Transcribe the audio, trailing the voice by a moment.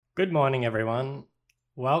Good morning, everyone.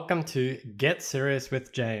 Welcome to Get Serious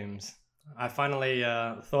with James. I finally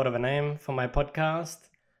thought of a name for my podcast.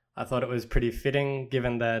 I thought it was pretty fitting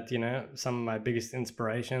given that, some of my biggest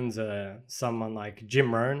inspirations are someone like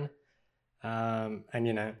Jim Rohn. And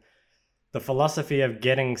the philosophy of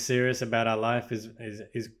getting serious about our life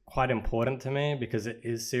is quite important to me because it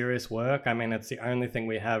is serious work. I mean, it's the only thing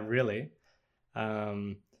we have really.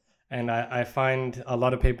 Um, and I find a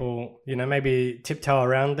lot of people, maybe tiptoe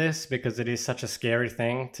around this because it is such a scary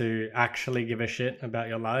thing to actually give a shit about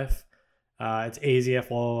your life. It's easier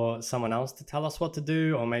for someone else to tell us what to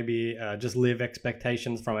do, or maybe just live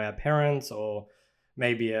expectations from our parents, or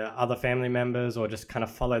maybe other family members, or just kind of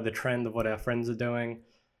follow the trend of what our friends are doing.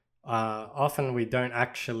 Often we don't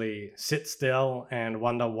actually sit still and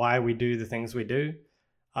wonder why we do the things we do.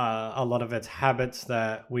 A lot of it's habits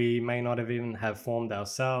that we may not have even have formed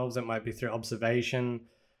ourselves. It might be through observation,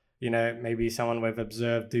 maybe someone we've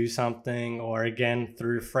observed do something, or again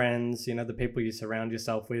through friends. The people you surround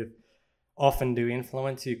yourself with often do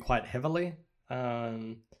influence you quite heavily.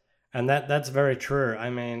 And that's very true. I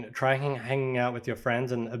mean, try hanging out with your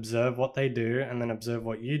friends and observe what they do, and then observe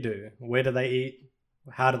what you do. Where do they eat?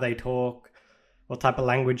 How do they talk? What type of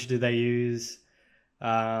language do they use?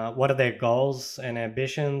 What are their goals and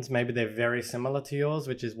ambitions? Maybe they're very similar to yours,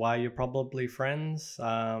 which is why you're probably friends.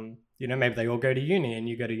 Maybe they all go to uni and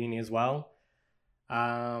you go to uni as well.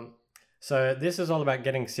 So this is all about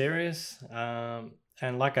getting serious.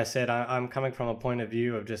 And like I said, I'm coming from a point of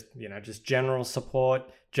view of just general support,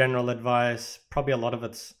 general advice. Probably a lot of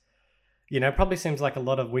it's, probably seems like a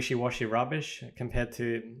lot of wishy-washy rubbish compared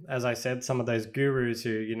to, as I said, some of those gurus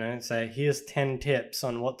who, say, here's 10 tips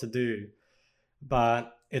on what to do.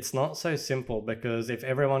 But it's not so simple, because if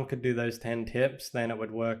everyone could do those 10 tips, then it would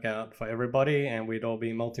work out for everybody and we'd all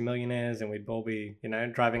be multimillionaires and we'd all be,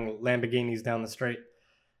 driving Lamborghinis down the street.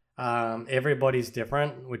 Everybody's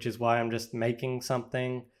different, which is why I'm just making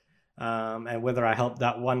something. And whether I help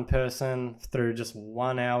that one person through just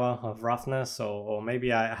 1 hour of roughness, or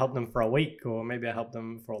maybe I help them for a week, or maybe I help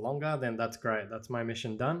them for longer, then that's great. That's my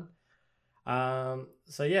mission done.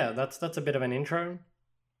 So yeah, that's a bit of an intro.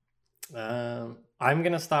 I'm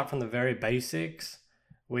going to start from the very basics,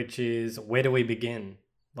 which is, where do we begin?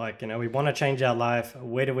 Like, we want to change our life.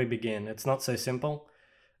 Where do we begin? It's not so simple.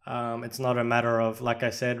 It's not a matter of, like I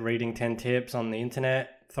said, reading 10 tips on the internet,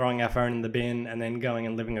 throwing our phone in the bin, and then going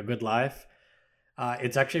and living a good life.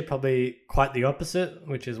 It's actually probably quite the opposite,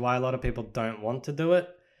 which is why a lot of people don't want to do it.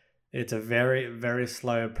 It's a very, very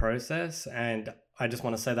slow process. And I just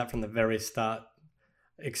want to say that from the very start.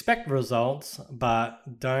 Expect results,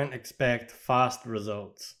 but don't expect fast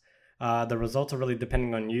results. The results are really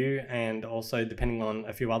depending on you, and also depending on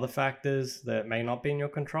a few other factors that may not be in your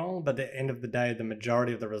control. But at the end of the day, the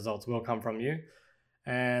majority of the results will come from you,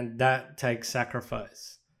 and that takes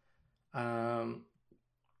sacrifice. So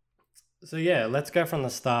yeah, let's go from the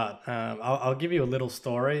start. I'll give you a little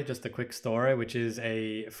story, just a quick story, which is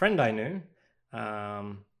a friend I knew.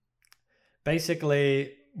 Um,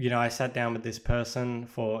 Basically, I sat down with this person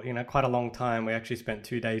for, quite a long time. We actually spent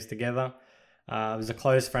 2 days together. It was a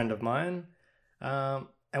close friend of mine. And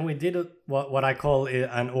we did what I call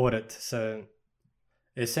an audit. So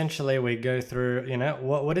essentially we go through,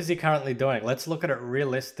 what is he currently doing? Let's look at it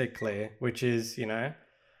realistically, which is,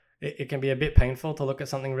 it can be a bit painful to look at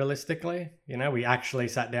something realistically. We actually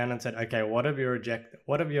sat down and said, okay, what are your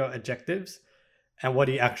objectives? And what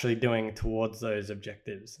are you actually doing towards those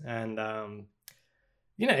objectives? And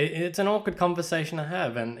it's an awkward conversation to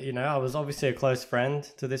have. And I was obviously a close friend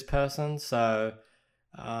to this person, so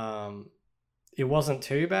it wasn't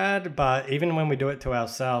too bad. But even when we do it to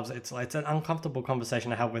ourselves, it's an uncomfortable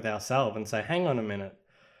conversation to have with ourselves and say, hang on a minute,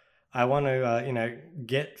 I want to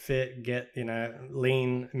get fit, get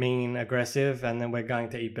lean, mean, aggressive, and then we're going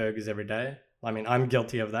to eat burgers every day. I mean, I'm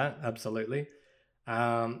guilty of that, absolutely.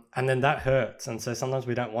 And then that hurts. And so sometimes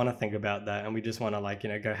we don't want to think about that, and we just want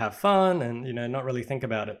to go have fun and, not really think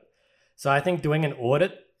about it. So I think doing an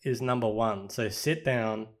audit is number one. So sit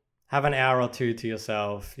down, have an hour or two to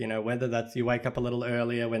yourself, whether that's you wake up a little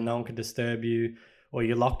earlier when no one can disturb you, or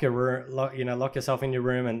you lock yourself in your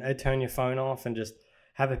room and turn your phone off and just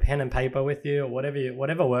have a pen and paper with you, or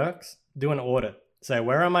whatever works. Do an audit. So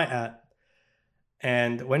where am I at?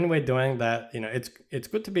 And when we're doing that, it's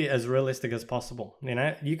good to be as realistic as possible.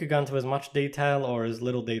 You could go into as much detail or as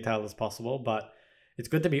little detail as possible, but it's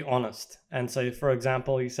good to be honest. And so, for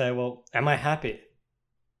example, you say, well, am I happy?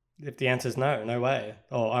 If the answer is no, no way.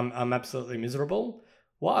 Or I'm absolutely miserable.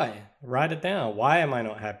 Why? Write it down. Why am I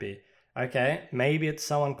not happy? Okay, maybe it's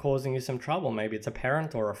someone causing you some trouble. Maybe it's a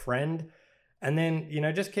parent or a friend. And then,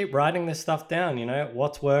 just keep writing this stuff down,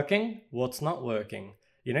 what's working, what's not working.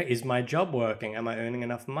 Is my job working? Am I earning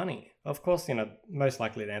enough money? Of course, most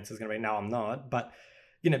likely the answer is going to be no, I'm not. But,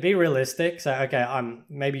 be realistic. So, okay,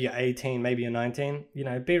 maybe you're 18, maybe you're 19,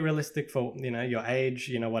 be realistic for, your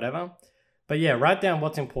age, whatever. But yeah, write down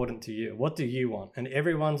what's important to you. What do you want? And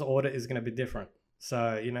everyone's order is going to be different.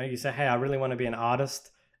 So, you say, hey, I really want to be an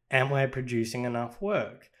artist. Am I producing enough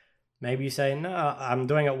work? Maybe you say, no, I'm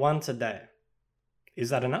doing it once a day. Is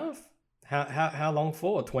that enough? How long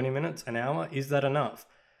for? 20 minutes, an hour? Is that enough?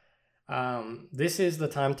 This is the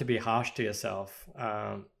time to be harsh to yourself.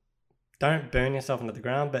 Don't burn yourself into the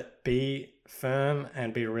ground, but be firm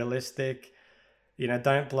and be realistic.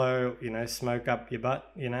 Don't blow, smoke up your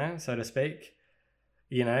butt, so to speak.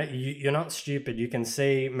 You're not stupid. You can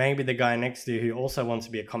see maybe the guy next to you who also wants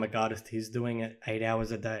to be a comic artist, he's doing it 8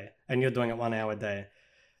 hours a day and you're doing it 1 hour a day.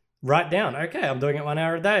 Write down, okay, I'm doing it 1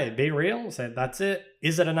 hour a day. Be real. Say, that's it.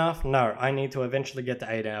 Is it enough? No, I need to eventually get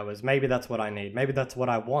to 8 hours. Maybe that's what I need. Maybe that's what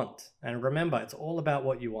I want. And remember, it's all about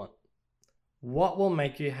what you want. What will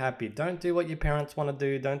make you happy? Don't do what your parents want to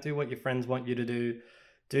do. Don't do what your friends want you to do.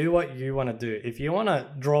 Do what you want to do. If you want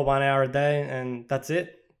to draw 1 hour a day and that's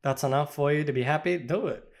it, that's enough for you to be happy, do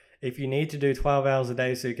it. If you need to do 12 hours a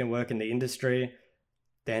day so you can work in the industry,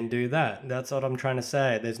 then do that. That's what I'm trying to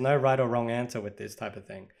say. There's no right or wrong answer with this type of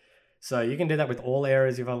thing. So you can do that with all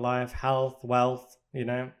areas of your life, health, wealth,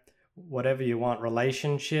 whatever you want,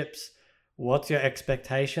 relationships. What's your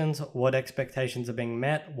expectations? What expectations are being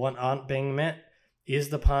met? What aren't being met? Is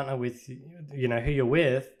the partner with, who you're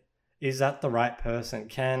with, is that the right person?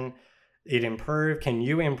 Can it improve? Can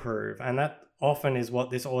you improve? And that often is what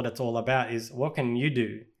this audit's all about, is what can you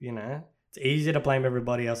do? It's easy to blame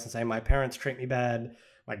everybody else and say, my parents treat me bad.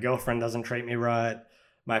 My girlfriend doesn't treat me right.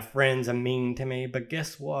 My friends are mean to me. But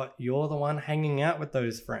guess what? You're the one hanging out with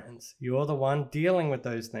those friends. You're the one dealing with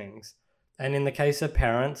those things. And in the case of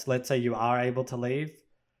parents, let's say you are able to leave,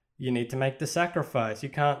 you need to make the sacrifice. You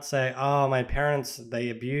can't say, oh, my parents,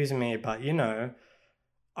 they abuse me, but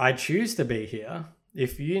I choose to be here.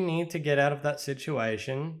 If you need to get out of that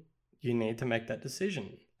situation, you need to make that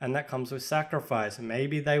decision. And that comes with sacrifice.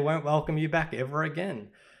 Maybe they won't welcome you back ever again.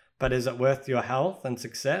 But is it worth your health and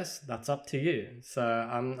success? That's up to you. So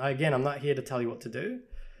I'm not here to tell you what to do.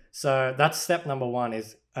 So that's step number one,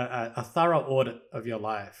 is a thorough audit of your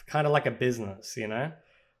life, kind of like a business,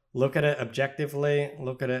 Look at it objectively,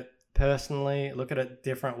 look at it personally, look at it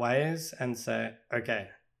different ways and say, okay,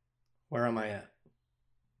 where am I at?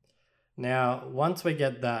 Now, once we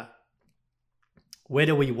get that, where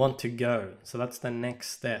do we want to go? So that's the next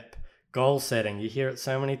step. Goal setting. You hear it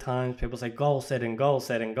so many times. People say goal setting, goal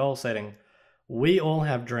setting, goal setting. We all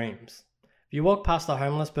have dreams. If you walk past a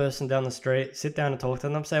homeless person down the street, sit down and talk to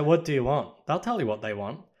them, say, what do you want? They'll tell you what they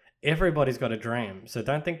want. Everybody's got a dream. So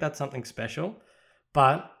don't think that's something special,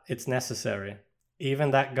 but it's necessary.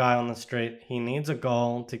 Even that guy on the street, he needs a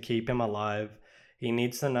goal to keep him alive. He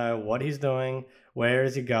needs to know what he's doing, where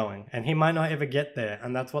is he going, and he might not ever get there.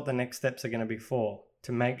 And that's what the next steps are going to be for,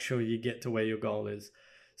 to make sure you get to where your goal is.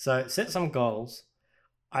 So set some goals.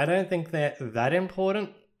 I don't think they're that important.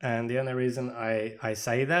 And the only reason I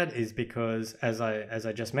say that is because, as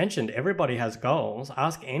I just mentioned, everybody has goals.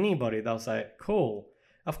 Ask anybody, they'll say, cool,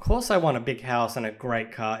 of course I want a big house and a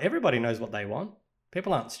great car. Everybody knows what they want.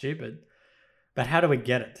 People aren't stupid. But how do we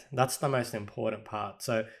get it? That's the most important part.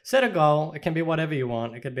 So set a goal. It can be whatever you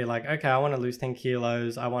want. It could be like, okay, I want to lose 10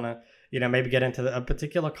 kilos. I want to, maybe get into a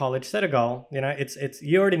particular college. Set a goal. It's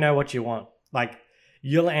you already know what you want. Like,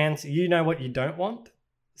 you'll answer, what you don't want.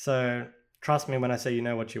 So trust me when I say you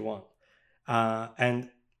know what you want. And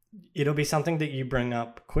it'll be something that you bring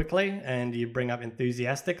up quickly and you bring up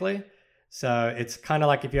enthusiastically. So it's kind of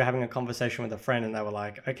like if you're having a conversation with a friend and they were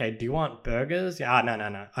like, okay, do you want burgers? Yeah,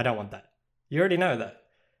 no, I don't want that. You already know that.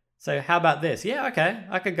 So how about this? Yeah, okay,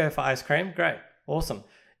 I could go for ice cream. Great, awesome.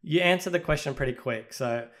 You answer the question pretty quick.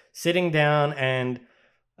 So sitting down and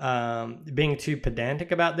being too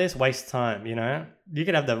pedantic about this wastes time, You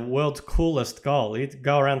could have the world's coolest goal. You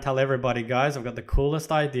go around, tell everybody, guys, I've got the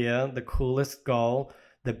coolest idea, the coolest goal,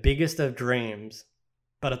 the biggest of dreams,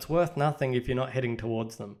 but it's worth nothing if you're not heading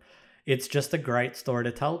towards them. It's just a great story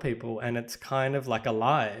to tell people, and it's kind of like a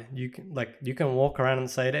lie. You can walk around and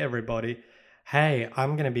say to everybody, hey,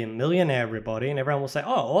 I'm going to be a millionaire, everybody, and everyone will say,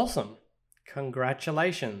 oh, awesome,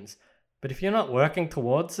 congratulations. But if you're not working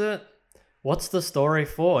towards it, what's the story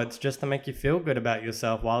for? It's just to make you feel good about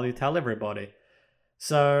yourself while you tell everybody.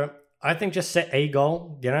 So I think just set a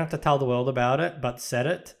goal. You don't have to tell the world about it, but set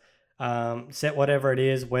it. Set whatever it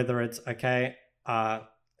is, whether it's, okay,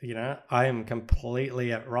 I am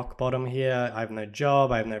completely at rock bottom here. I have no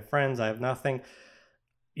job, I have no friends, I have nothing.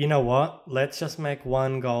 You know what? Let's just make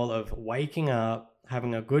one goal of waking up,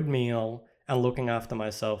 having a good meal, and looking after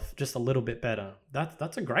myself just a little bit better.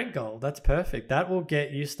 That's a great goal. That's perfect. That will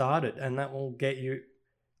get you started, and that will get you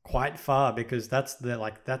quite far, because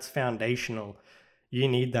that's foundational. You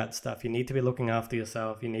need that stuff. You need to be looking after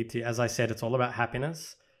yourself. You need to, as I said, it's all about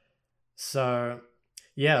happiness. So,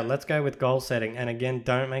 yeah, let's go with goal setting. And again,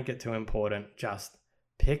 don't make it too important. Just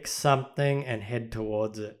pick something and head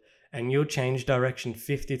towards it. And you'll change direction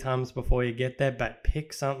 50 times before you get there, but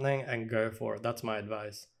pick something and go for it. That's my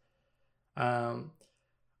advice.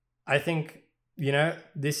 I think,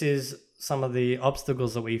 this is some of the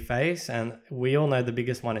obstacles that we face, and we all know the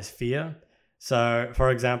biggest one is fear. So,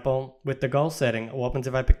 for example, with the goal setting, what happens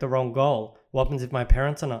if I pick the wrong goal? What happens if my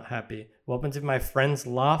parents are not happy? What happens if my friends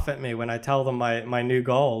laugh at me when I tell them my new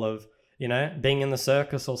goal of, being in the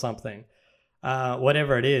circus or something?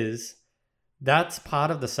 Whatever it is, that's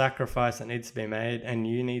part of the sacrifice that needs to be made, and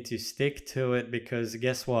you need to stick to it, because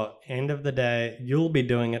guess what? End of the day, you'll be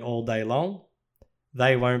doing it all day long.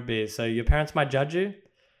 They won't be. So your parents might judge you,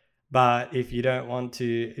 but if you don't want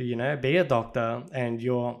to, be a doctor, and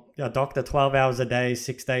you're a doctor 12 hours a day,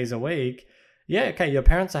 6 days a week, yeah, okay, your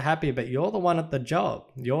parents are happy, but you're the one at the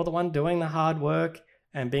job. You're the one doing the hard work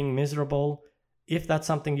and being miserable if that's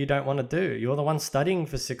something you don't want to do. You're the one studying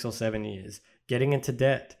for 6 or 7 years, getting into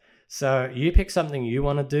debt. So you pick something you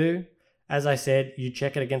want to do. As I said, you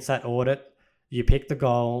check it against that audit, you pick the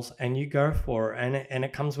goals, and you go for it. And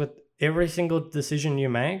it comes with every single decision you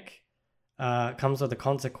make. Comes with a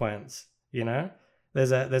consequence.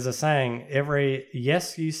 There's a saying: every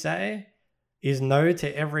yes you say is no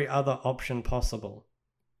to every other option possible.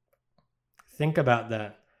 Think about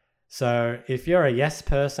that. So if you're a yes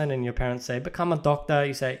person and your parents say become a doctor,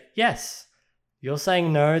 you say yes. You're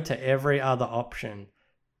saying no to every other option.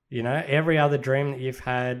 Every other dream that you've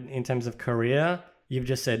had in terms of career, you've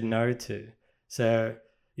just said no to. So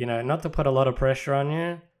not to put a lot of pressure on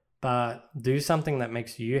you, but do something that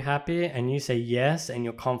makes you happy, and you say yes, and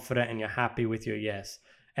you're confident and you're happy with your yes.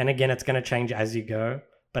 And again, it's going to change as you go,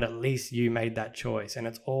 but at least you made that choice, and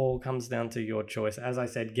it all comes down to your choice. As I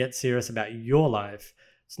said, get serious about your life.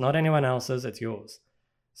 It's not anyone else's, it's yours.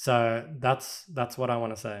 So that's what I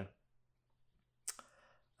want to say.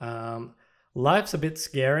 Life's a bit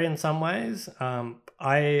scary in some ways.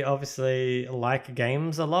 I obviously like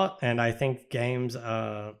games a lot, and I think games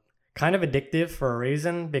are kind of addictive for a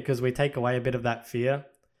reason, because we take away a bit of that fear.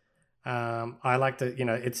 I like to,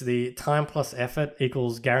 it's the time plus effort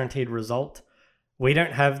equals guaranteed result. We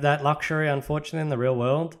don't have that luxury, unfortunately, in the real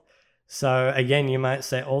world. So again, you might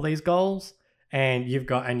set all these goals, and you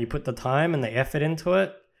put the time and the effort into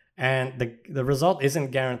it, and the result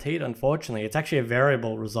isn't guaranteed, unfortunately. It's actually a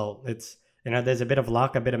variable result. It's, there's a bit of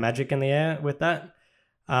luck, a bit of magic in the air with that.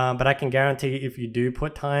 But I can guarantee if you do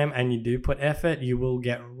put time and you do put effort, you will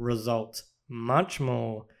get results much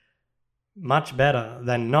better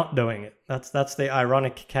than not doing it. That's the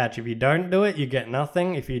ironic catch. If you don't do it, you get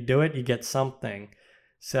nothing. If you do it, you get something.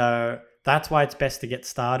 So that's why it's best to get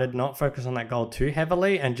started, not focus on that goal too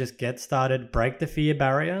heavily, and just get started, break the fear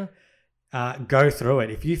barrier, go through it.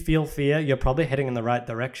 If you feel fear, you're probably heading in the right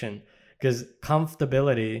direction, because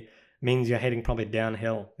comfortability means you're heading probably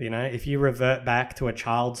downhill. If you revert back to a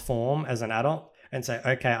child's form as an adult and say,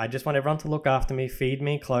 okay, I just want everyone to look after me, feed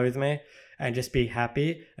me, clothe me, and just be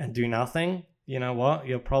happy and do nothing, you know what?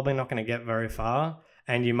 You're probably not going to get very far,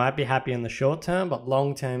 and you might be happy in the short term, but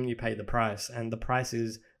long term you pay the price, and the price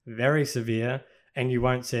is very severe, and you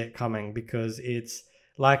won't see it coming, because it's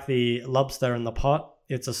like the lobster in the pot.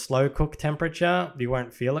 It's a slow cook temperature. You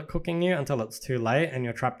won't feel it cooking you until it's too late and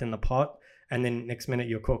you're trapped in the pot, and then next minute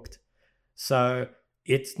you're cooked. So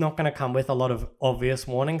it's not going to come with a lot of obvious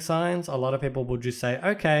warning signs. A lot of people will just say,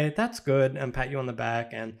 okay, that's good, and pat you on the back,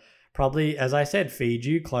 and probably, as I said, feed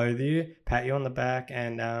you, clothe you, pat you on the back,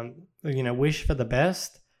 and wish for the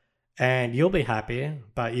best, and you'll be happy,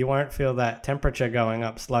 but you won't feel that temperature going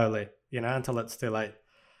up slowly, until it's too late.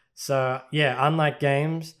 So yeah, unlike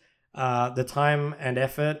games, the time and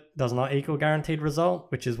effort does not equal guaranteed result,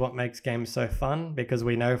 which is what makes games so fun, because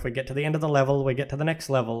we know if we get to the end of the level, we get to the next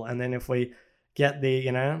level, and then if we get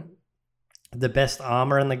the best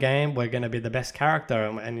armor in the game, we're going to be the best character,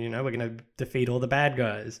 and we're going to defeat all the bad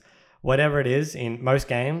guys. Whatever it is, in most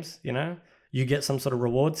games, you get some sort of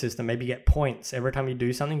reward system. Maybe you get points. Every time you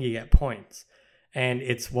do something, you get points. And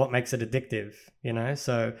it's what makes it addictive,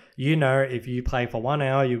 So, if you play for 1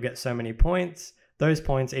 hour, you'll get so many points. Those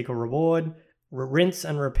points equal reward. Rinse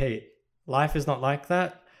and repeat. Life is not like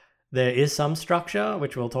that. There is some structure,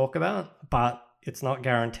 which we'll talk about, but it's not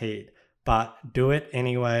guaranteed. But do it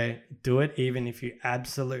anyway. Do it even if you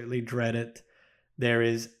absolutely dread it. There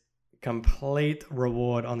is complete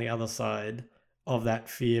reward on the other side of that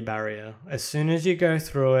fear barrier. As soon as you go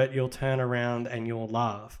through it, you'll turn around and you'll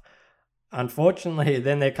laugh. Unfortunately,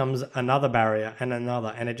 then there comes another barrier and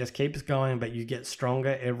another, and it just keeps going, but you get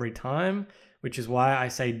stronger every time, which is why I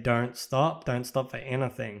say don't stop. Don't stop for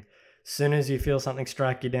anything. As soon as you feel something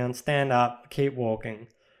strike you down, stand up, keep walking.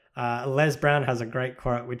 Les Brown has a great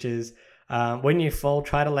quote, which is, when you fall,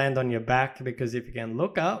 try to land on your back, because if you can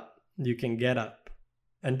look up, you can get up.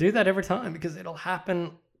 And do that every time, because it'll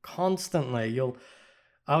happen constantly.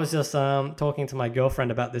 I was just talking to my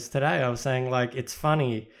girlfriend about this today. I was saying, like, it's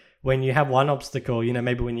funny when you have one obstacle,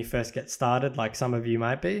 maybe when you first get started, like some of you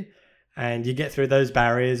might be, and you get through those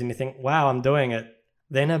barriers and you think, wow, I'm doing it.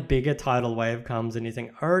 Then a bigger tidal wave comes and you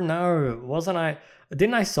think, oh no,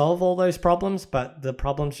 didn't I solve all those problems? But the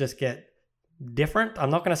problems just get different.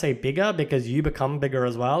 I'm not going to say bigger, because you become bigger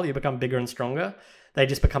as well. You become bigger and stronger. They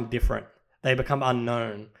just become different. They become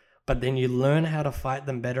unknown. But then you learn how to fight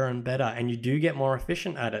them better and better, and you do get more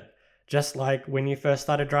efficient at it. Just like when you first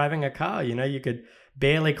started driving a car, you could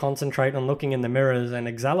barely concentrate on looking in the mirrors and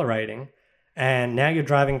accelerating. And now you're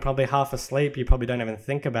driving probably half asleep. You probably don't even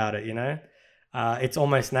think about it, It's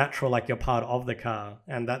almost natural, like you're part of the car.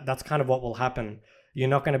 And that's kind of what will happen. You're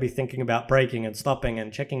not going to be thinking about braking and stopping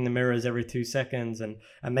and checking the mirrors every 2 seconds and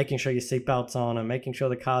making sure your seatbelt's on and making sure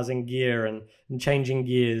the car's in gear and changing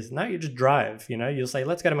gears. No, you just drive, You'll say,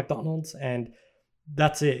 let's go to McDonald's, and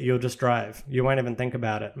that's it. You'll just drive. You won't even think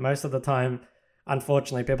about it. Most of the time,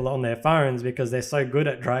 unfortunately, people are on their phones because they're so good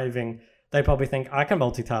at driving. They probably think, I can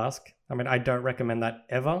multitask. I mean, I don't recommend that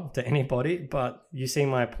ever to anybody, but you see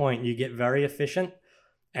my point. You get very efficient.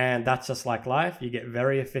 And that's just like life. You get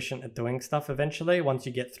very efficient at doing stuff eventually once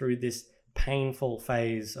you get through this painful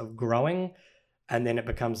phase of growing, and then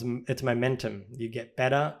it's momentum. You get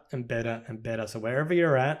better and better and better. So wherever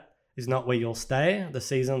you're at is not where you'll stay. The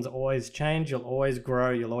seasons always change. You'll always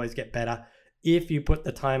grow. You'll always get better if you put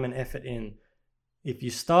the time and effort in. If you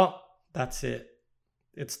stop, that's it.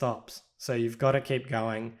 It stops. So you've got to keep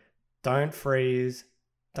going. Don't freeze.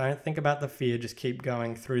 Don't think about the fear. Just keep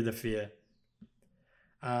going through the fear.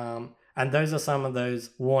 And those are some of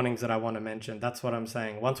those warnings that I want to mention. That's what I'm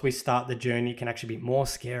saying. Once we start the journey, it can actually be more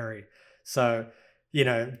scary. So,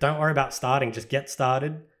 don't worry about starting. Just get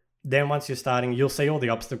started. Then once you're starting, you'll see all the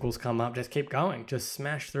obstacles come up. Just keep going. Just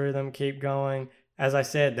smash through them. Keep going. As I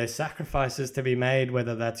said, there's sacrifices to be made,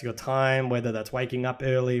 whether that's your time, whether that's waking up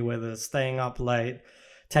early, whether it's staying up late,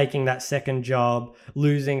 taking that second job,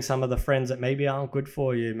 losing some of the friends that maybe aren't good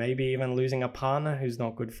for you, maybe even losing a partner who's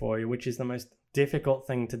not good for you, which is the most difficult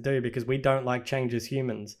thing to do, because we don't like change as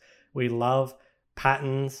humans. We love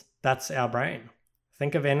patterns. That's our brain.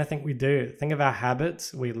 Think of anything we do. Think of our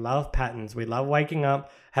habits. We love patterns. We love waking up,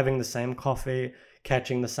 having the same coffee,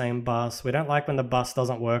 catching the same bus. We don't like when the bus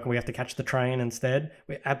doesn't work and we have to catch the train instead.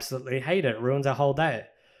 We absolutely hate it. It ruins our whole day.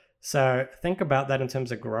 So think about that in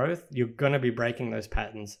terms of growth. You're going to be breaking those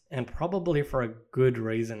patterns, and probably for a good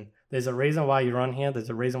reason. There's a reason why you're on here. There's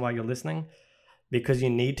a reason why you're listening. Because you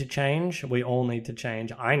need to change. We all need to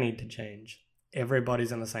change. I need to change.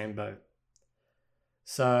 Everybody's in the same boat.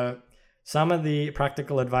 So some of the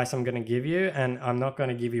practical advice I'm going to give you, and I'm not going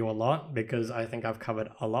to give you a lot because I think I've covered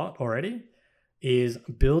a lot already, is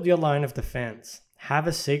build your line of defense. Have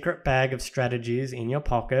a secret bag of strategies in your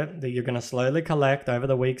pocket that you're going to slowly collect over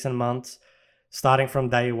the weeks and months, starting from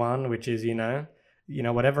day one, which is,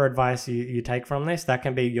 whatever advice you take from this, that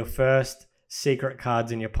can be your first secret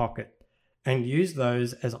cards in your pocket. And use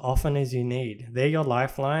those as often as you need. They're your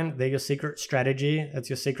lifeline. They're your secret strategy. That's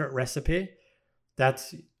your secret recipe.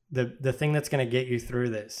 That's the thing that's going to get you through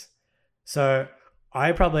this. So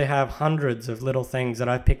I probably have hundreds of little things that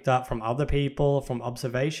I've picked up from other people, from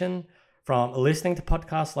observation, from listening to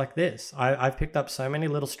podcasts like this. I've picked up so many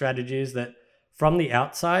little strategies that from the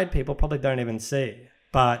outside, people probably don't even see.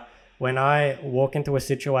 But when I walk into a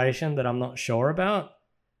situation that I'm not sure about,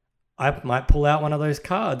 I might pull out one of those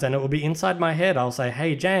cards and it will be inside my head. I'll say,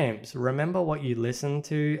 hey, James, remember what you listened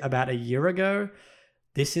to about a year ago?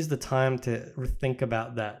 This is the time to think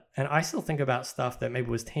about that. And I still think about stuff that maybe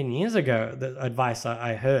was 10 years ago, the advice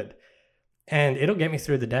I heard. And it'll get me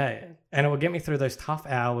through the day. And it will get me through those tough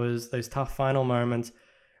hours, those tough final moments.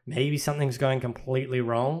 Maybe something's going completely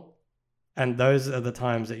wrong. And those are the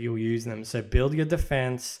times that you'll use them. So build your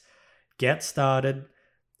defense, get started,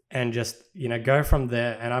 and just, go from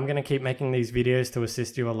there. And I'm going to keep making these videos to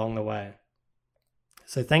assist you along the way.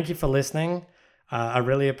 So thank you for listening. I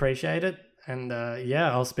really appreciate it. And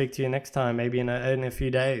I'll speak to you next time, maybe in a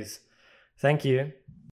few days. Thank you.